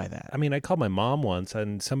struck by that. I mean, I called my mom once,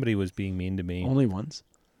 and somebody was being mean to me. Only once?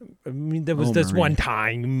 I mean, there was this one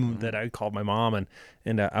time that I called my mom,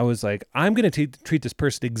 and I was like, I'm going to treat this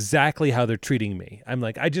person exactly how they're treating me. I'm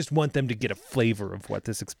like, I just want them to get a flavor of what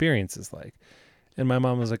this experience is like. And my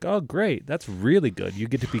mom was like, "Oh, great. That's really good. You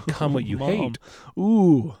get to become what you Mom. hate.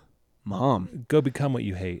 Ooh, Mom. Go become what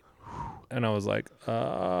you hate." And I was like,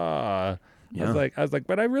 I Yeah. was like,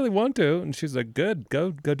 but I really want to. And she's like, good,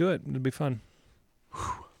 go do it. It'll be fun.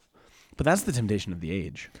 But that's the temptation of the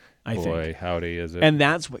age, I think. Boy, howdy is it. And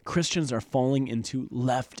that's what Christians are falling into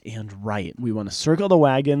left and right. We want to circle the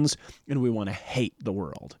wagons and we want to hate the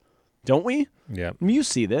world. Don't we? Yeah. I mean, you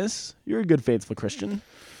see this. You're a good, faithful Christian.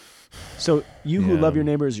 So you who Yeah. love your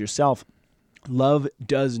neighbor as yourself, love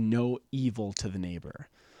does no evil to the neighbor.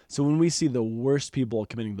 So when we see the worst people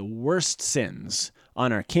committing the worst sins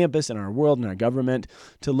on our campus, in our world, in our government,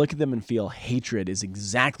 to look at them and feel hatred is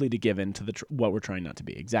exactly to give in to what we're trying not to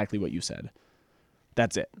be. Exactly what you said.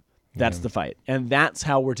 That's it. That's the fight. And that's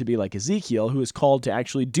how we're to be like Ezekiel, who is called to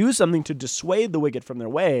actually do something to dissuade the wicked from their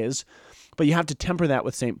ways. But you have to temper that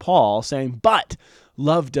with St. Paul saying, but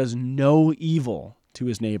love does no evil to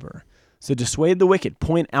his neighbor. So dissuade the wicked,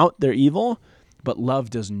 point out their evil, but love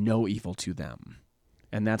does no evil to them.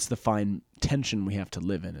 And that's the fine tension we have to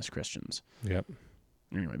live in as Christians. Yep.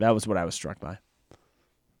 Anyway, that was what I was struck by.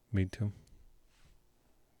 Me too.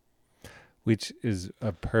 Which is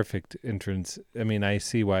a perfect entrance. I mean, I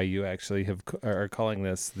see why you actually are calling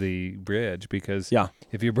this the bridge, because Yeah.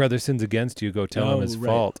 if your brother sins against you, go tell him his right.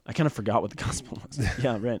 fault. I kind of forgot what the gospel was.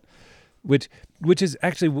 Yeah, right. Which is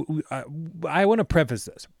actually, I want to preface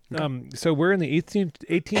this. So we're in the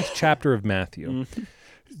 18th chapter of Matthew. Mm-hmm.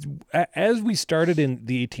 As we started in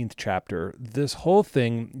the 18th chapter, this whole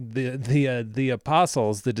thing, the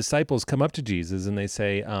apostles, the disciples come up to Jesus and they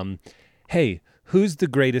say, hey, who's the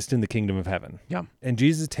greatest in the kingdom of heaven? Yeah. And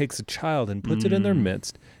Jesus takes a child and puts it in their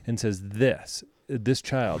midst and says, this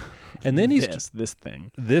child. And then he's this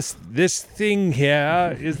thing. this thing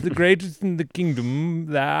here is the greatest in the kingdom.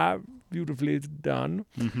 That beautifully done.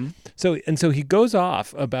 Mm-hmm. So he goes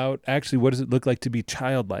off about actually what does it look like to be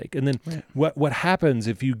childlike, and then what happens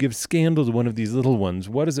if you give scandal to one of these little ones?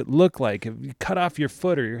 What does it look like if you cut off your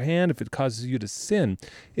foot or your hand if it causes you to sin?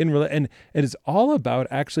 And it is all about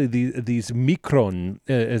actually these mikron,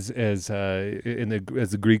 as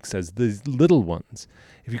the Greek says, these little ones.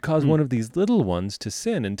 If you cause one of these little ones to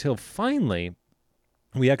sin, until finally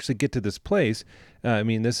we actually get to this place.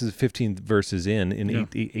 This is 15 verses in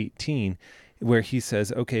 18, where he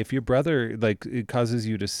says, okay, if your brother, it causes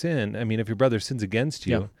you to sin, if your brother sins against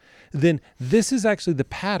you, then this is actually the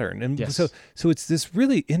pattern. And so it's this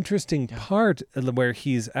really interesting part where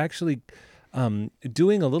he's actually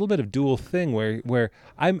doing a little bit of dual thing where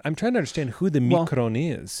I'm trying to understand who the mikron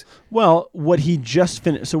is. Well, what he just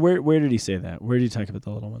finished. So where did he say that? Where did he talk about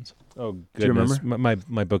the little ones? Oh, goodness. Do you remember?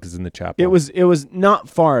 My book is in the chapel. It was not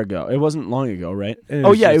far ago. It wasn't long ago, right? It It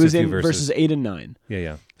was was a few in verses 8 and 9.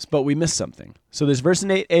 Yeah. But we missed something. So there's verse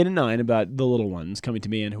 8 and 9 about the little ones coming to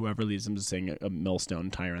me, and whoever leads them to sing a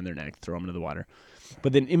millstone, tie around their neck, throw them into the water.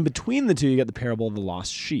 But then in between the two, you got the parable of the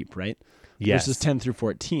lost sheep, right? Yes. Verses 10 through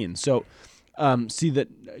 14. So see that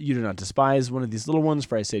you do not despise one of these little ones,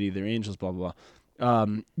 for I say to you, they're angels, blah, blah, blah.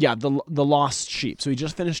 The lost sheep. So he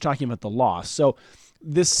just finished talking about the lost. So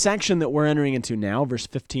this section that we're entering into now, verse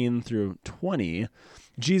 15 through 20,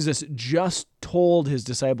 Jesus just told his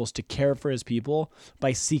disciples to care for his people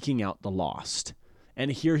by seeking out the lost.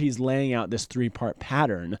 And here he's laying out this 3-part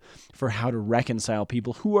pattern for how to reconcile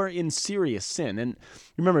people who are in serious sin. And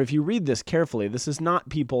remember, if you read this carefully, this is not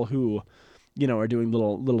people who, are doing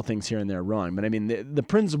little things here and there wrong. But the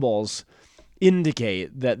principles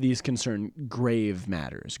indicate that these concern grave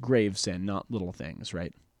matters, grave sin, not little things,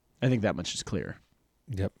 right? I think that much is clear.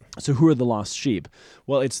 Yep. So who are the lost sheep?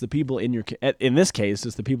 Well, it's the people in this case,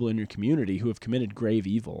 it's the people in your community who have committed grave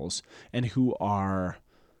evils and who are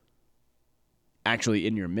actually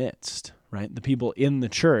in your midst, right? The people in the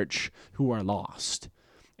church who are lost.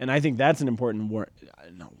 And I think that's an important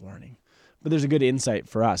warning, but there's a good insight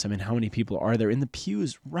for us. How many people are there in the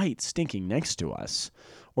pews right stinking next to us,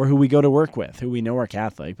 or who we go to work with, who we know are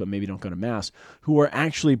Catholic but maybe don't go to Mass, who are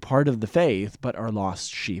actually part of the faith but are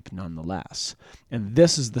lost sheep nonetheless. And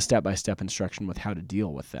this is the step-by-step instruction with how to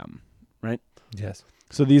deal with them, right? Yes.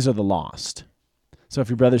 So these are the lost. So if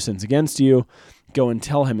your brother sins against you, go and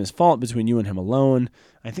tell him his fault between you and him alone.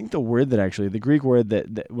 I think the Greek word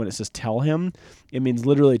that when it says tell him, it means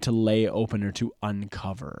literally to lay open or to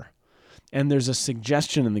uncover. And there's a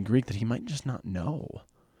suggestion in the Greek that he might just not know,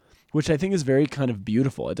 which I think is very kind of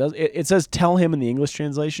beautiful. It says tell him in the English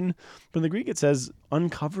translation, but in the Greek it says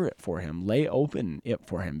uncover it for him, lay open it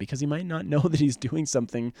for him, because he might not know that he's doing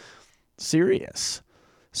something serious.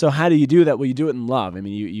 So how do you do that? Well, you do it in love.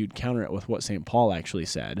 You counter it with what St. Paul actually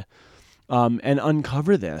said. and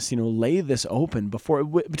uncover this, lay this open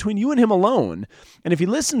between you and him alone. And if he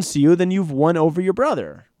listens to you, then you've won over your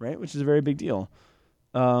brother, right? Which is a very big deal.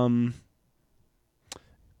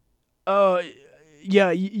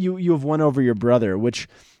 Yeah, you have won over your brother, which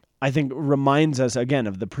I think reminds us again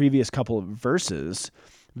of the previous couple of verses,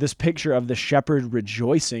 this picture of the shepherd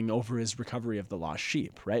rejoicing over his recovery of the lost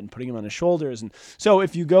sheep, right? And putting him on his shoulders. And so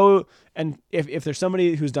if you go and if there's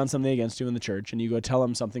somebody who's done something against you in the church and you go tell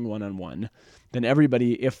them something one-on-one, then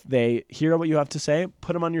everybody, if they hear what you have to say,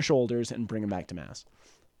 put them on your shoulders and bring them back to mass,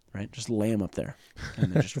 right? Just lay them up there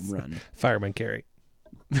and then just run. Fireman carry.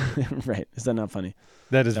 Right. Is that not funny?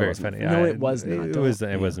 That is very funny. No, it was not. It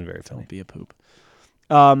wasn't very funny. Don't be a poop.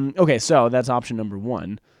 Okay, so that's option number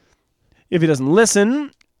one. If he doesn't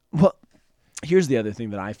listen, well, here's the other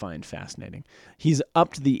thing that I find fascinating. He's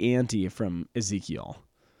upped the ante from Ezekiel.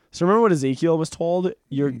 So remember what Ezekiel was told?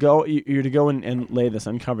 You're to go and lay this,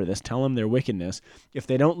 uncover this, tell them their wickedness. If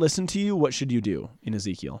they don't listen to you, what should you do in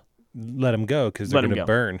Ezekiel? Let them go because they're going to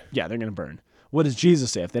burn. Yeah, they're going to burn. What does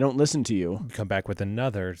Jesus say? If they don't listen to you, come back with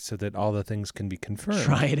another so that all the things can be confirmed.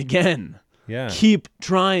 Try it again. Yeah. Keep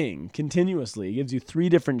trying continuously. It gives you 3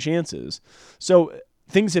 different chances. So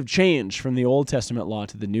things have changed from the Old Testament law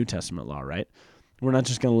to the New Testament law, right? We're not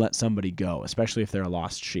just going to let somebody go, especially if they're a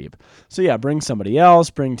lost sheep. So yeah, bring somebody else,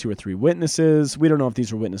 bring 2 or 3 witnesses. We don't know if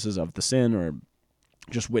these are witnesses of the sin or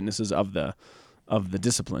just witnesses of the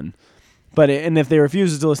discipline. And if they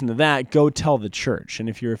refuses to listen to that, go tell the church. And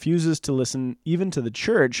if he refuses to listen even to the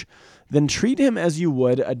church, then treat him as you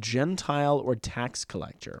would a Gentile or tax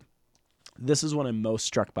collector. This is what I'm most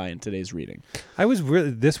struck by in today's reading.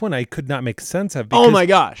 This one I could not make sense of. Oh my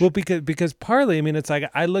gosh! Well, because partly, I mean, it's like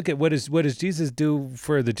I look at what does Jesus do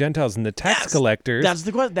for the Gentiles and the tax collectors? That's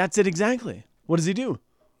the question. That's it exactly. What does he do?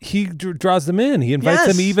 He draws them in. He invites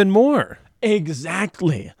them even more.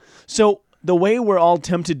 Exactly. So the way we're all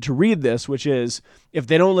tempted to read this, which is if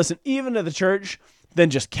they don't listen even to the church, then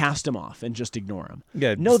just cast them off and just ignore them.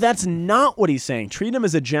 Yeah. No, that's not what he's saying. Treat them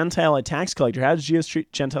as a Gentile, a tax collector. How does Jesus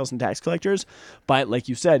treat Gentiles and tax collectors? By, like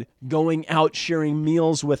you said, going out, sharing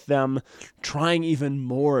meals with them, trying even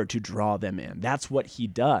more to draw them in. That's what he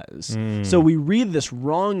does. So we read this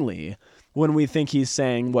wrongly when we think he's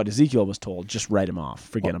saying what Ezekiel was told, just write him off,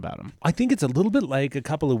 forget about him. I think it's a little bit like a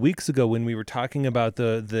couple of weeks ago when we were talking about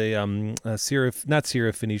the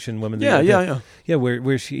Syrophoenician woman. Yeah,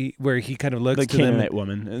 where he kind of looks the to Canaanite them,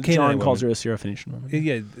 woman. John calls her a Syrophoenician woman.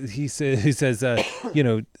 Yeah, he says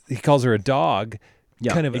he calls her a dog.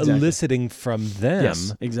 Yeah, kind of eliciting from them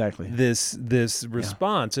this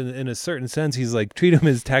response. And in a certain sense, he's like, treat them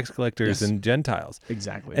as tax collectors and Gentiles.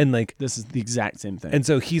 Exactly. And like this is the exact same thing. And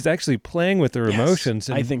so he's actually playing with their emotions.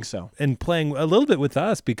 And, I think so. And playing a little bit with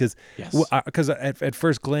us because at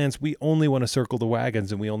first glance, we only want to circle the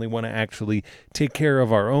wagons and we only want to actually take care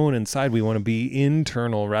of our own inside. We want to be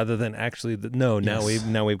internal rather than actually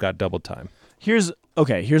now we've got double time. Here's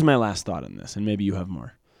my last thought on this, and maybe you have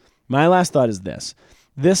more. My last thought is this.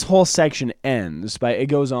 This whole section ends by, it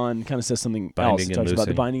goes on, kind of says something else. It talks about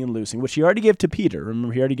the binding and loosing, which he already gave to Peter.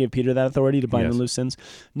 Remember, he already gave Peter that authority to bind and loose sins.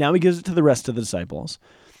 Now he gives it to the rest of the disciples.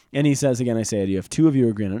 And he says, again, I say to you, if 2 of you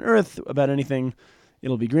agree on earth about anything,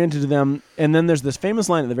 it'll be granted to them. And then there's this famous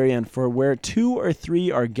line at the very end, for where 2 or 3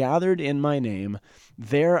 are gathered in my name,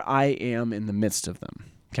 there I am in the midst of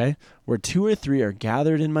them. Okay? Where 2 or 3 are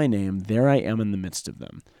gathered in my name, there I am in the midst of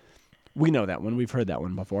them. We know that one. We've heard that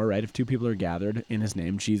one before, right? If 2 people are gathered in his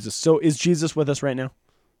name, Jesus. So is Jesus with us right now?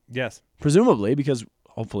 Yes. Presumably, because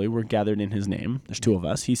hopefully we're gathered in his name. There's 2 of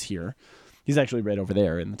us. He's here. He's actually right over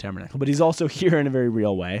there in the tabernacle, but he's also here in a very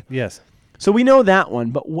real way. Yes. So we know that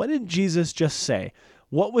one, but what did Jesus just say?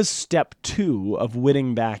 What was step 2 of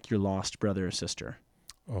winning back your lost brother or sister?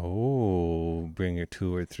 Oh, bring your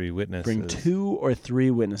 2 or 3 witnesses. Bring 2 or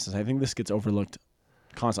 3 witnesses. I think this gets overlooked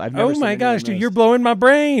constantly. Oh my gosh, dude, you're blowing my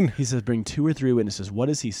brain. He says, bring 2 or 3 witnesses. What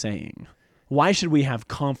is he saying? Why should we have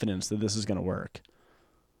confidence that this is going to work?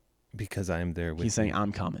 Because I'm there with you. He's saying,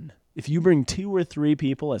 I'm coming. If you bring 2 or 3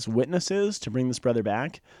 people as witnesses to bring this brother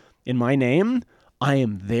back in my name, I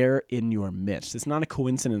am there in your midst. It's not a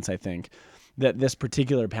coincidence, I think, that this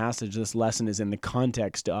particular passage, this lesson is in the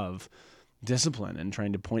context of discipline and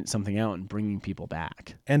trying to point something out and bringing people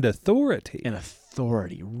back. And authority.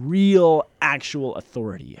 Real, actual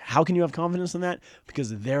authority. How can you have confidence in that?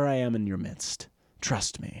 Because there I am in your midst.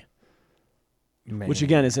 Trust me. Man. Which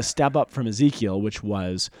again is a step up from Ezekiel, which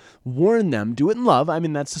was warn them, do it in love. I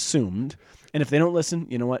mean, that's assumed. And if they don't listen,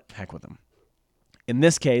 you know what? Heck with them. In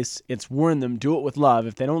this case, it's warn them, do it with love.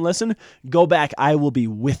 If they don't listen, go back. I will be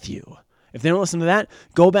with you. If they don't listen to that,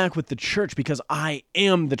 go back with the church because I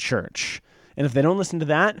am the church. And if they don't listen to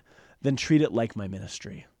that, then treat it like my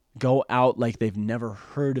ministry. Go out like they've never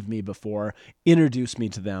heard of me before, introduce me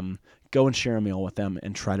to them, go and share a meal with them,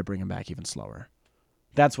 and try to bring them back even slower.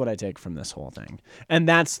 That's what I take from this whole thing. And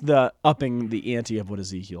that's the upping the ante of what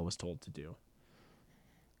Ezekiel was told to do.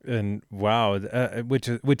 And wow, which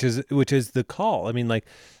is the call. I mean, like,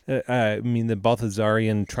 the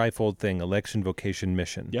Balthazarian trifold thing, election, vocation,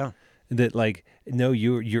 mission. Yeah. That, like, no,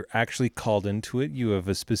 you're actually called into it. You have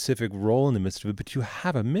a specific role in the midst of it, but you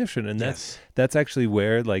have a mission, and that's actually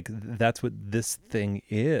where, like, that's what this thing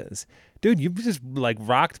is. Dude, you just like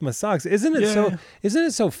rocked my socks. Isn't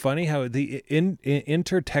it so funny how the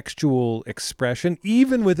intertextual expression,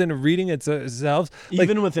 even within a reading itself,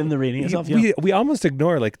 even within the reading itself, we almost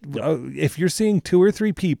ignore, like, if you're seeing 2 or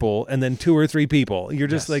 3 people and then 2 or 3 people, you're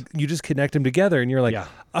just like, you just connect them together, and you're like,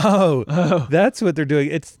 oh, that's what they're doing.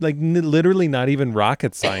 It's like literally not even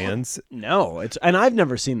rocket science. No, and I've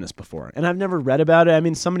never seen this before, and I've never read about it. I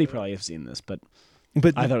mean, somebody probably have seen this, but I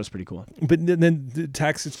thought it was pretty cool. But then the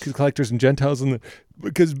tax collectors and Gentiles,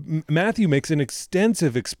 because Matthew makes an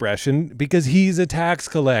extensive expression because he's a tax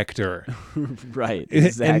collector. Right,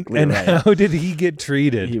 exactly. And how did he get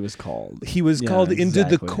treated? He was called. He was called into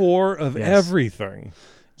the core of everything.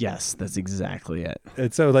 Yes, that's exactly it.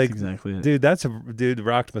 And so, like, exactly it. Dude,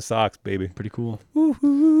 rocked my socks, baby. Pretty cool.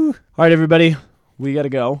 Woo-hoo. All right, everybody, we got to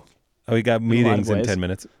go. Oh, we got meetings in 10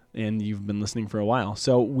 minutes. And you've been listening for a while.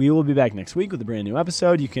 So we will be back next week with a brand new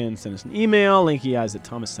episode. You can send us an email,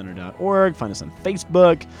 linkyeyes@thomascenter.org. Find us on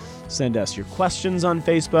Facebook. Send us your questions on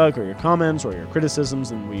Facebook or your comments or your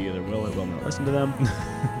criticisms, and we either will or will not listen to them.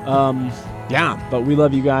 But we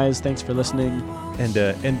love you guys. Thanks for listening.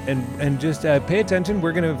 And just pay attention.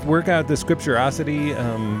 We're going to work out the scripturosity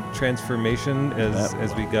transformation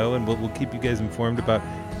as we go, and we'll keep you guys informed about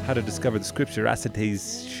how to discover the scripturosity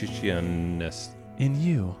in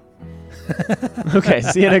you. Okay,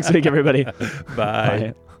 see you next week, everybody. Bye.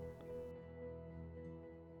 Bye.